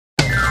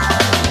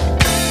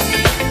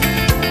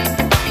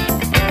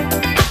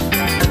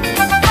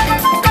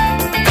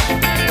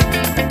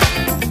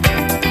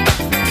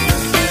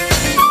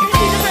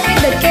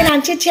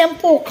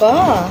nagchichampo ko.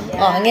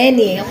 Oh, ngayon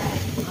eh.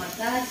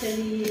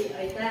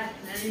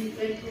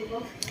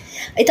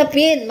 Ito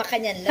pin,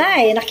 makanyan lang.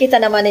 Ay, nakita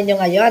naman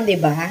ninyo ngayon, di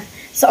ba?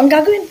 So, ang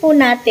gagawin po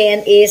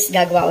natin is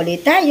gagawa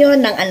ulit tayo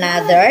ng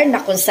another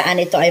na kung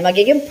saan ito ay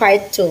magiging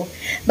part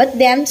 2. But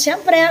then,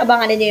 syempre,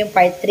 abangan ninyo yung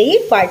part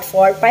 3, part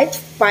 4, part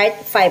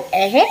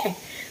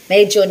 5.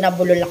 Medyo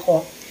nabulol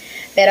ako.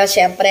 Pero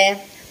syempre,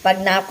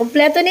 pag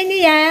nakumpleto ninyo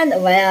yan,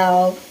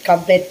 well,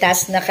 complete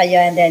task na kayo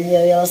and then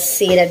you will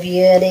see the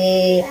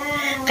beauty.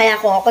 Kaya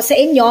kung ako sa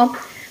inyo,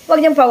 huwag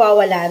niyong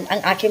pawawalan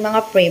ang aking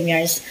mga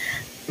premieres.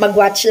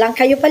 Mag-watch lang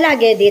kayo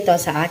palagi dito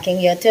sa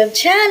aking YouTube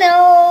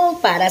channel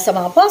para sa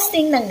mga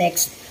posting ng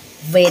next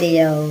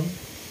video.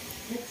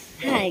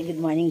 Hi,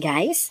 good morning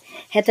guys.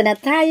 Heto na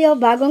tayo,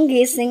 bagong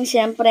gising.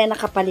 Siyempre,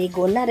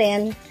 nakapaligo na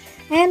rin.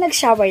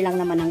 Nag-shower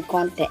lang naman ng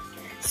konti.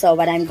 So,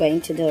 what I'm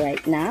going to do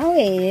right now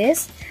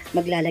is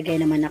maglalagay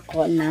naman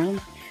ako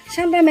ng...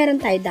 Siyempre, meron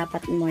tayo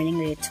dapat morning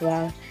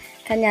ritual.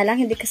 Kanya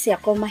lang, hindi kasi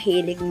ako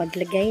mahilig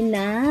maglagay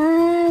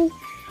ng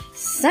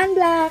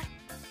sunblock.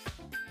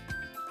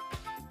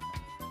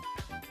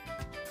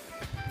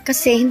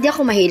 Kasi hindi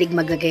ako mahilig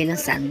maglagay ng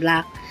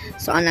sunblock.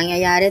 So, ang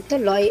nangyayari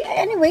tuloy,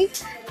 anyway,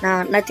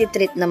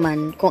 natitreat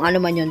naman kung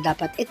ano man yun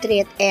dapat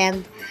itreat.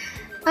 And,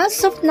 as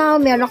of now,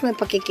 meron akong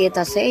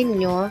pakikita sa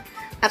inyo.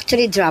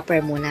 Actually,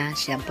 dropper muna.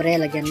 Siyempre,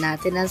 lagyan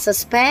natin ng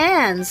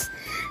suspense.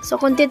 So,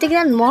 kung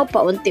titignan mo,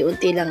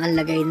 paunti-unti lang ang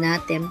lagay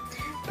natin.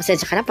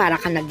 Pasensya ka na, para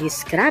ka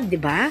nag-scrub, di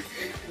ba?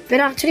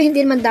 Pero actually,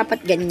 hindi naman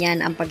dapat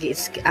ganyan ang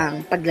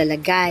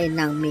paglalagay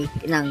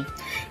ng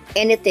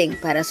anything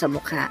para sa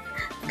mukha.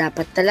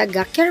 Dapat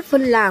talaga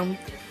careful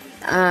lang.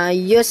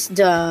 Use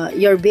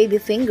your baby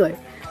finger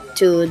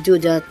to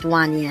do that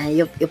one. Yeah.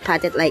 You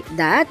pat it like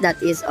that. That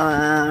is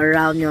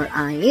around your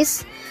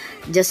eyes,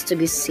 just to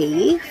be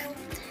safe.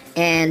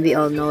 And we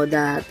all know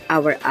that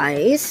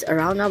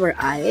around our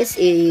eyes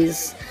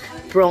is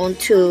prone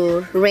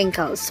to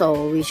wrinkles,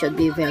 so we should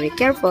be very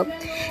careful.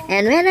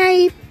 And when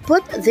I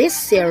put this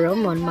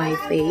serum on my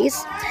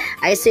face,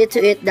 I see to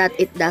it that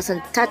it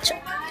doesn't touch.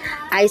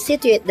 I see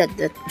to it that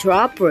the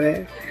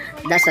dropper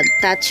doesn't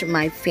touch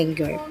my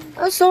finger,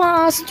 so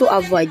as to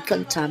avoid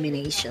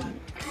contamination.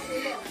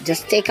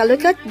 Just take a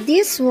look at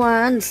this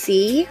one.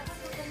 See,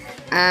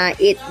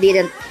 it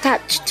didn't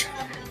touch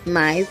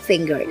my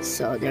finger,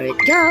 so there it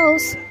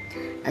goes,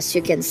 as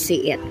you can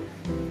see it.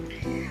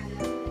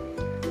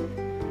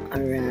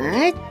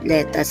 Alright,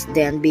 let us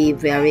then be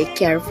very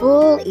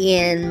careful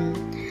in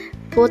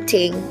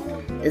putting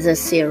the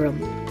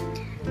serum.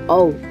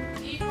 Oh,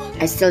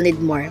 I still need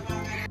more.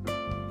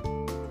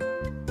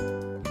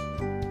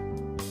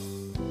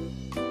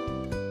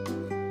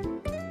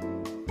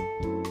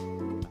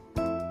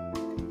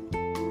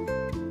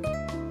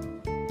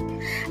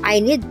 I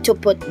need to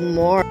put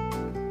more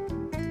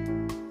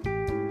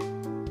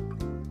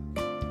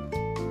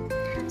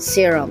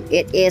serum.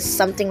 It is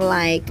something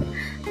like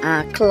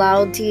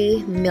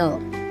cloudy milk.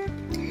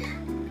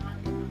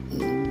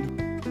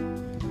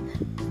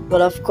 But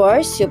of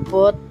course, you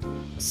put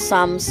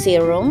some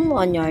serum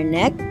on your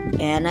neck,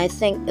 and I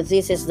think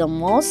this is the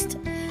most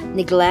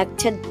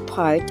neglected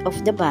part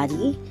of the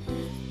body.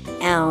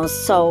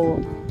 So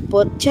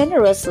put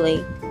generously.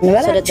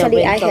 Well, so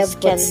actually, I have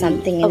put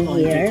something in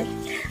here.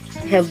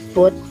 Have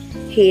put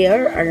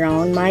here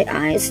around my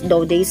eyes,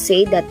 though they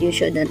say that you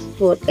shouldn't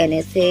put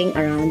anything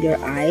around your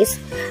eyes,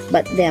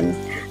 but then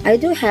I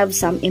do have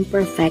some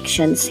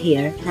imperfections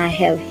here. I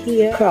have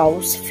here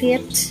crow's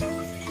feet,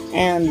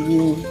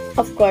 and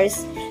of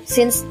course,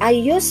 since I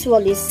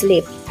usually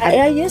sleep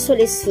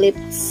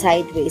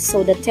sideways,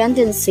 so the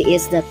tendency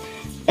is that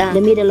the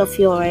middle of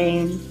your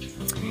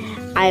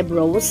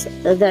eyebrows,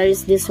 there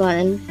is this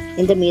one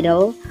in the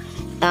middle.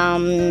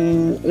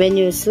 When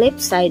you sleep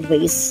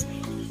sideways,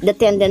 the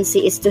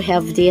tendency is to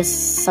have this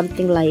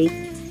something like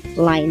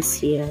lines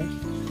here.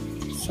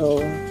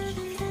 So,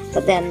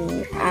 but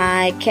then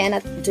I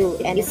cannot do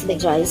anything.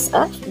 Dries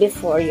up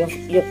before you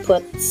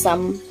put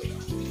some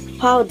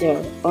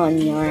powder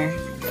on your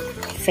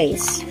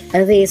face.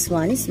 This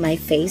one is my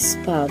face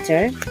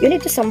powder. You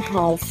need to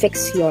somehow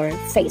fix your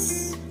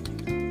face.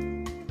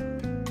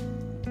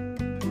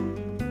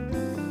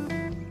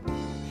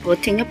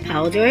 Putting a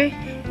powder,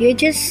 you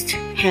just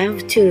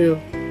have to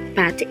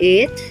pat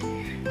it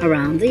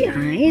around the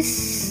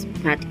eyes,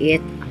 pat it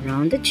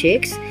around the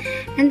cheeks,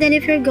 and then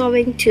if you're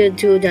going to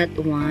do that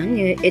one,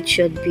 it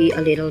should be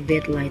a little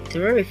bit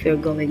lighter if you're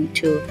going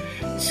to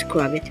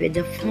scrub it with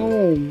the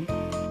foam.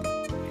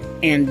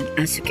 And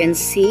as you can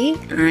see,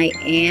 I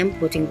am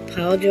putting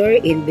powder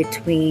in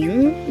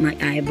between my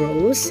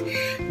eyebrows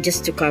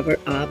just to cover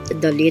up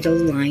the little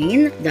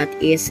line that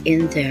is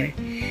in there.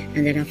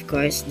 And then of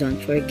course, don't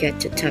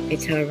forget to tap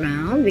it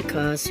around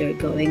because you're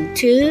going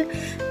to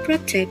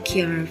protect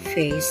your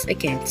face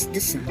against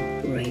the sun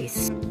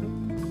rays.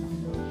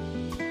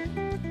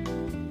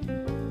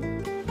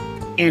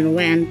 And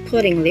when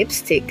putting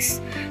lipsticks,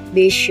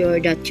 be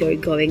sure that you're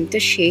going to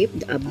shape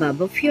the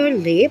above of your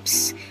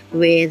lips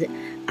with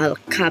a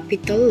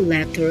capital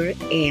letter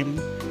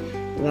M.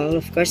 Well,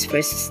 of course,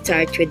 first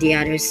start with the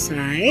other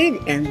side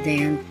and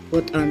then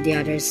put on the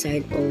other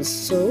side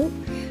also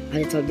a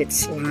little bit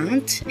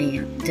slant,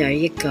 and there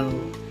you go.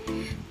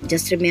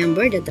 Just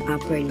remember that the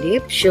upper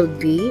lip should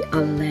be a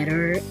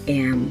letter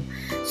M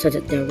so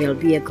that there will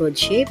be a good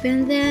shape,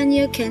 and then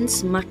you can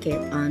smack it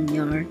on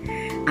your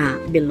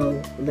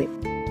below lip.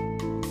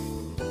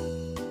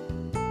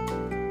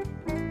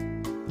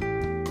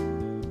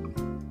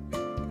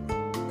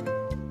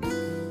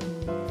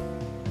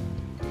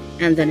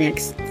 And the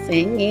next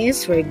thing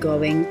is we're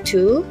going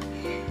to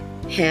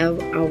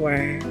have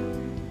our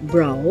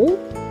brow.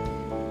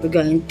 We're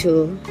going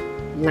to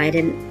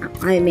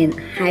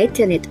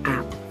heighten it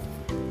up.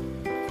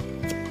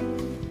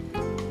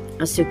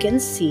 As you can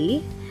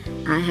see,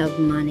 I have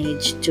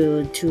managed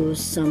to do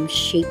some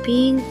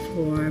shaping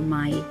for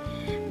my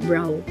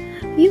brow.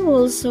 You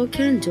also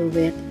can do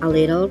it. A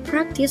little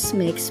practice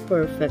makes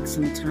perfect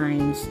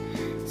sometimes.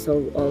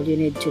 So all you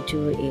need to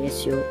do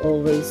is you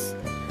always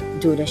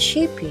do the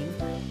shaping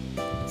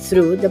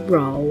through the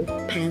brow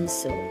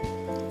pencil.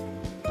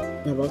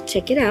 Double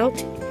check it out.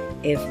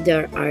 If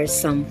there are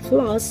some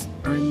flaws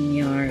on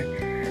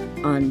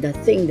the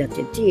thing that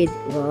you did,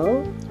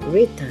 well,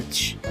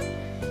 retouch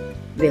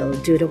will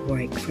do the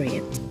work for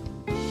it.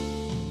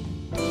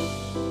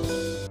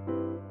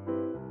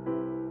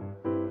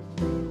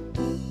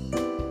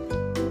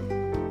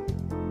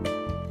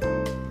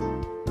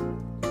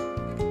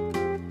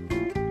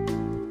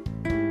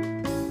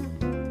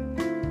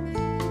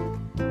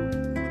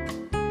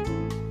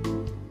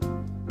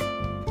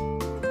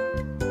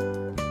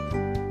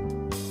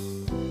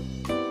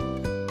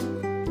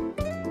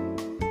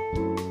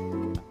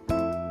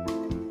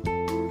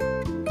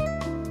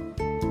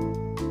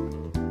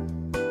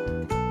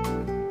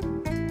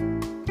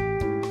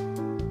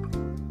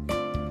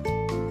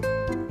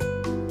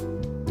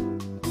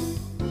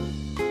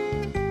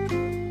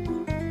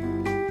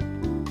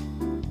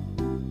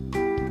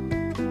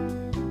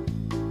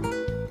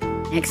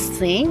 Next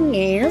thing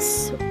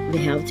is we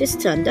have to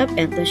stand up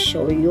and to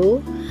show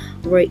you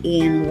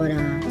wherein what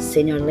a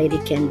senior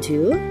lady can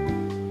do.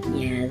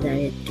 Yeah,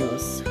 there it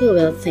goes. Who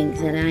will think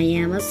that I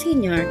am a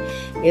senior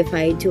if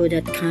I do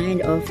that kind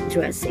of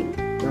dressing?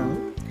 Well,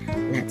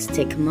 let's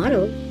take a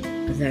model.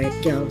 There it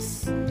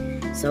goes.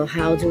 So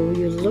how do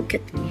you look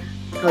at me?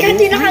 Kaya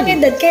di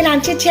nakangindad,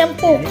 kailangan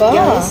shampoo ko.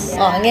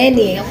 Oh, ngayon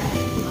eh.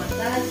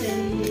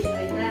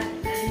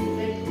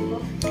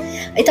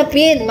 Ito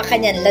pin,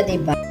 makanyan la,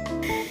 diba?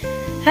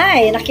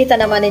 Hi,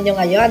 nakita naman ninyo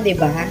ngayon, di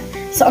ba?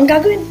 So, ang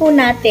gagawin po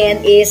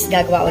natin is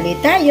gagawa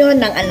ulit tayo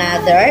ng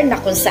another na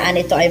kung saan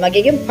ito ay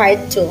magiging part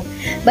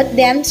 2. But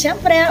then,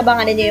 syempre,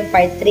 abangan ninyo yung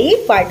part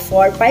 3, part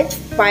 4, part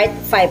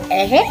 5.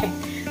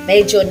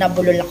 Medyo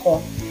nabulol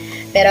ako.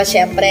 Pero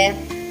syempre,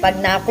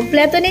 pag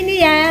nakumpleto ninyo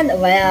yan,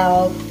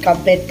 well,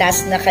 complete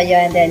task na kayo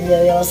and then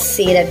you will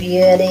see the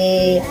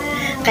beauty.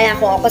 Kaya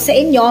kung ako sa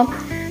inyo,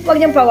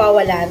 huwag niyong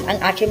pawawalan ang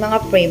aking mga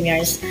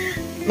premieres.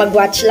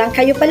 Mag-watch lang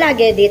kayo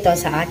palagi dito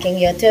sa aking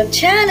YouTube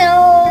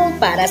channel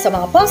para sa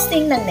mga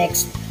posting ng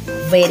next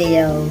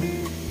video.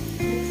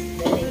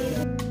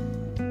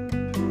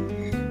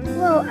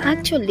 Well,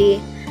 actually,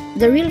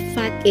 the real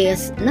fact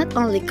is not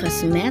only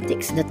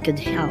cosmetics that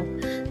could help.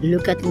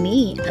 Look at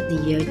me at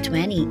the year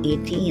 2018.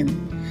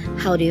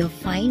 How do you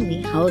find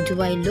me? How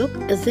do I look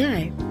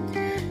there?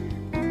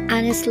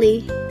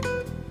 Honestly,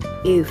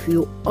 if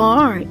you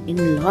are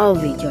in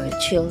love with your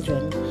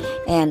children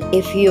and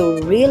if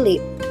you really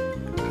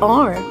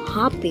are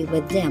happy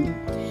with them,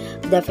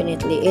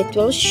 definitely it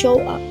will show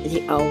up.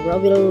 The aura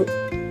will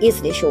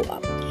easily show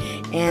up.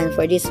 And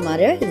for this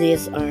matter,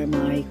 these are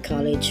my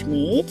college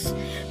mates.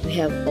 We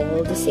have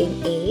all the same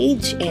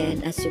age,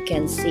 and as you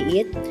can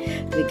see it,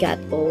 we got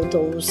all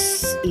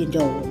those,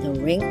 the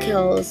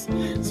wrinkles.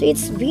 So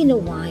it's been a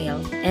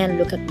while, and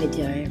look at me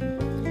there.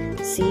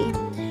 See?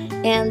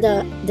 And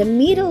the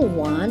middle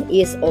one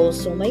is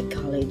also my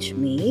college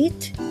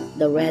mate.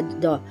 The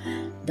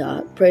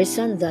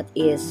person that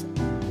is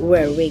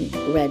wearing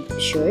red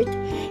shirt,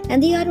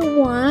 and the other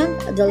one,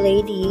 the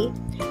lady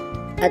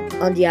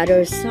on the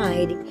other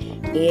side,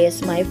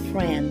 is my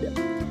friend.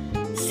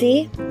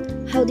 See,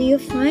 how do you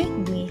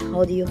find me?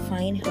 How do you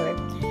find her?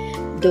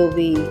 Do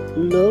we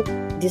look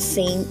the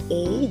same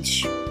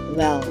age?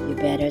 Well, you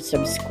better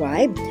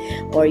subscribe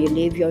or you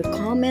leave your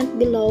comment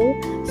below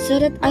so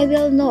that I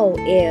will know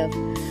if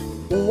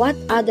what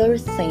other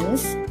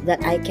things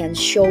that I can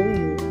show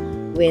you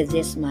with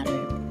this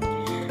matter.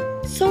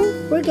 So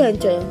we're going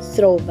to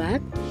throw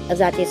back.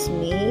 That is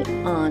me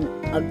on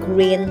a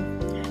green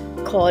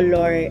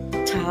color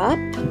top.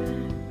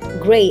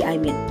 Gray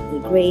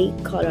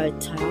color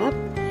top.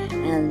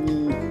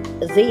 And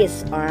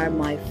these are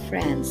my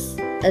friends.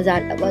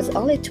 That was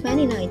only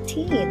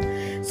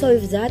 2019. So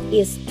if that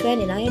is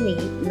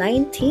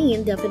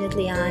 2019,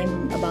 definitely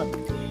I'm about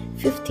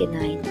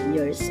 59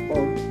 years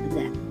old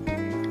then.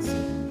 So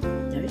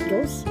there it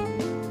goes.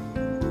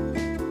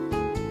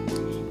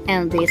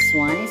 And this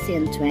one is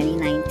in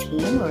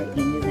 2019,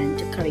 wherein we went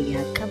to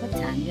Korea,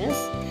 Batangas.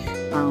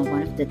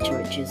 one of the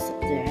churches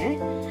up there.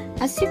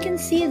 As you can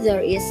see,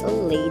 there is a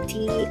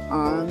lady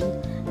on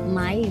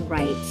my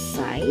right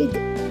side.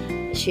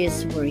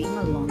 She's wearing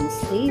a long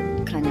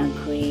sleeve, kind of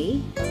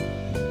gray.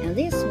 And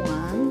this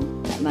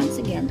one, once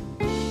again,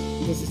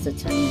 this is the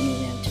time when we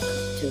went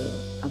to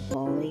a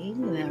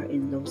bowling,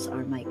 wherein those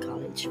are my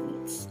college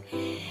mates.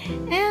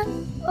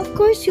 And of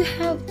course, you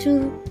have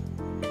to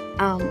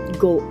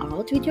go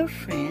out with your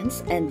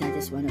friends, and that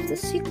is one of the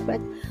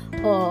secret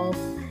of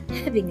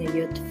having a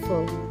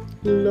youthful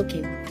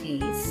looking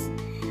face.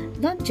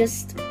 Don't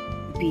just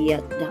be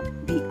at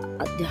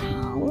the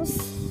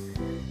house.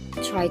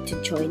 Try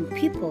to join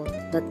people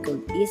that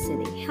could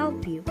easily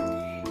help you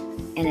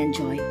and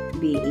enjoy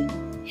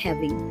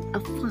having a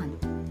fun.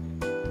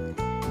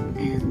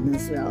 And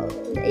as well,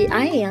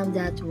 I am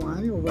that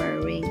one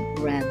wearing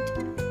red.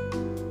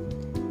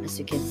 As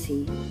you can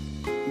see,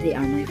 they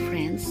are my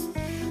friends,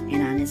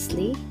 and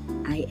honestly,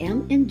 I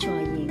am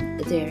enjoying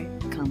their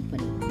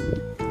company.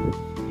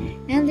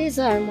 And these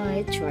are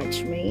my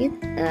church mates.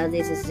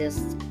 This is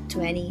just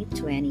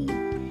 2020.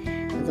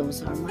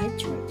 Those are my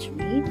church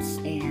mates,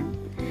 and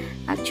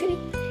actually,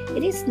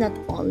 it is not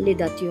only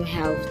that you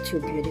have to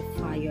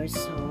beautify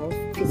yourself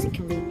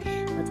physically,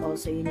 but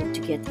also you need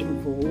to get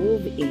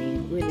involved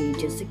in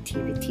religious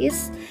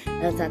activities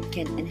that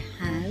can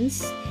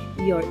enhance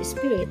your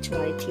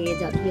spirituality,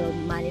 that will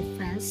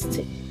manifest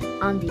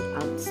on the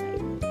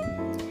outside.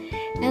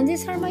 And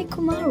these are my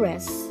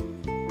kumares.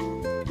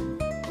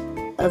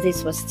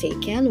 This was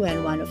taken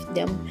when one of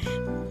them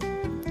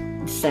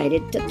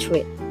decided to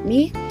treat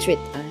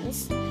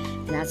us.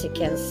 And as you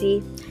can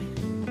see,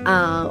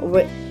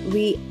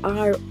 we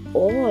are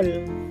all,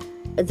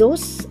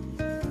 those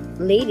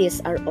ladies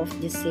are of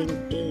the same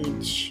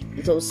age,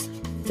 those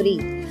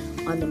three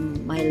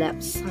on my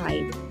left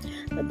side,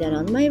 but then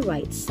on my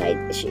right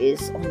side she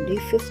is only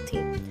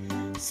 15.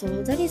 So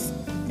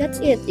that's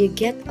it. You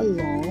get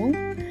along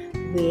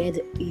with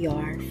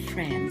your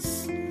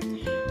friends,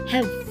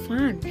 have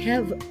fun,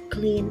 have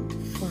clean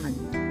fun.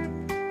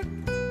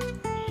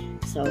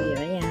 So here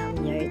I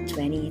am, year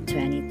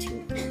 2022.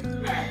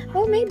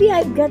 Well, maybe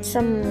I've got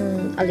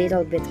a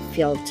little bit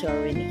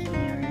filter in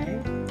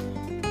here.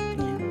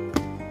 Yeah.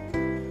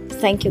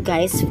 Thank you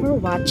guys for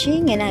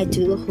watching, and I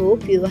do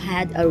hope you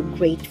had a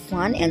great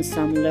fun and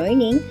some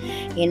learning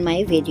in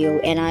my video,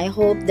 and I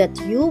hope that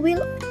you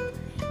will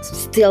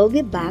still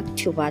be back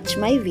to watch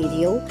my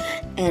video.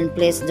 And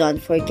please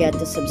don't forget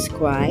to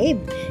subscribe,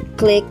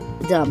 click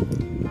the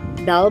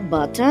bell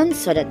button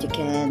so that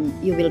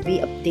you will be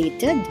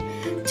updated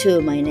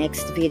to my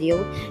next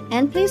video,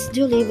 and please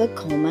do leave a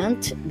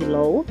comment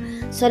below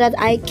so that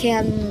I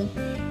can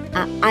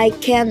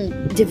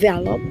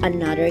develop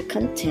another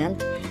content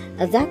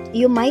that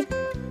you might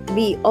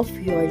be of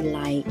your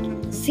like.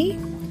 See,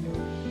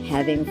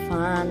 having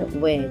fun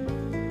with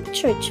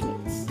church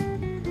mates.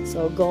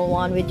 So go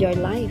on with your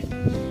life.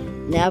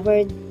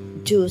 Never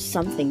do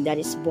something that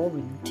is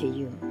boring to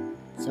you.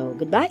 So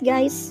goodbye,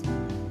 guys.